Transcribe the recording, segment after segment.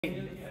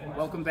Hey,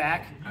 welcome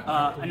back.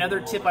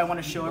 Another tip I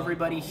want to show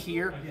everybody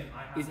here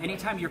is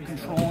anytime you're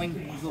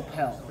controlling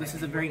lapel. This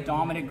is a very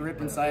dominant grip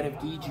inside of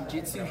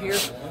JiuJitsu here,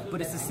 but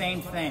it's the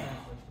same thing.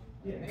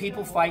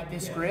 People fight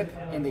this grip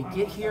and they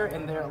get here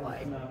and they're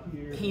like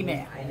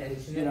He-Man.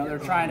 You know, they're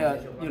trying to,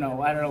 I don't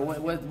know,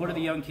 what do the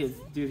young kids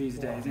do these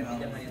days?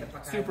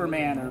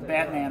 Superman or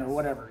Batman or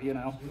whatever,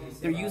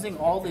 They're using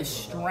all this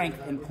strength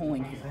and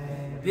pulling here.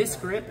 This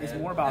grip is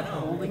more about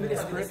holding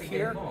this grip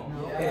here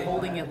and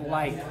holding it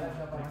light.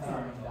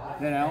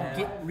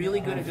 Get really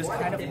good at just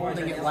kind of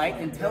holding it light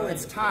until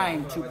it's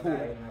time to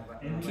pull.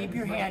 Keep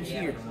your hand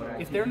here.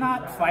 If they're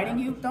not fighting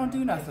you, don't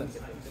do nothing.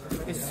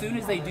 As soon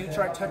as they do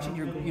start touching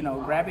your,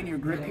 grabbing your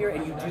grip here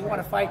and you do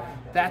want to fight,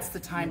 that's the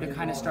time to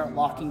kind of start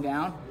locking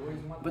down.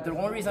 But the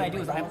only reason I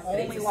do is I'm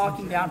only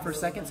locking down for a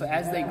second, so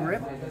as they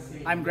grip,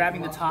 I'm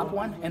grabbing the top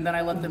one and then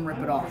I let them rip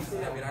it off.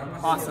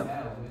 Awesome.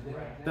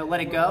 They'll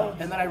let it go,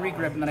 and then I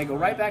re-grip, and then I go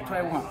right back to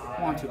where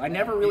I want to. I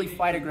never really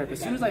fight a grip.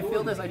 As soon as I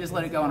feel this, I just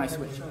let it go and I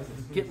switch.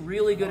 Get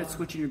really good at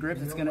switching your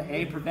grips. It's going to,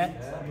 A, prevent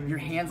your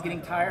hands getting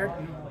tired,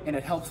 and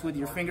it helps with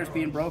your fingers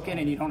being broken,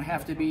 and you don't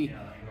have to be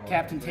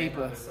Captain Tape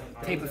a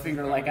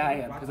finger like I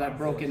am, because I've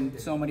broken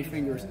so many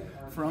fingers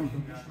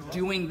from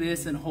doing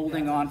this and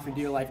holding on for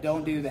dear life.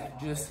 Don't do that.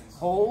 Just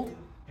hold.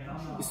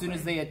 As soon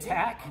as they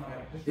attack,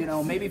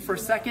 maybe for a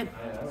second,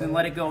 then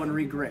let it go and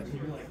re-grip.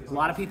 A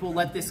lot of people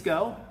let this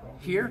go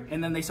here,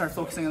 and then they start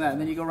focusing on that,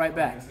 and then you go right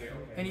back.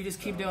 And you just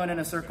keep doing it in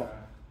a circle.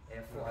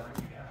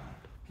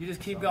 You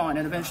just keep going,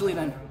 and eventually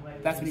then,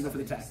 that's when you go for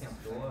the attack.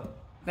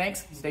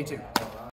 Thanks, stay tuned.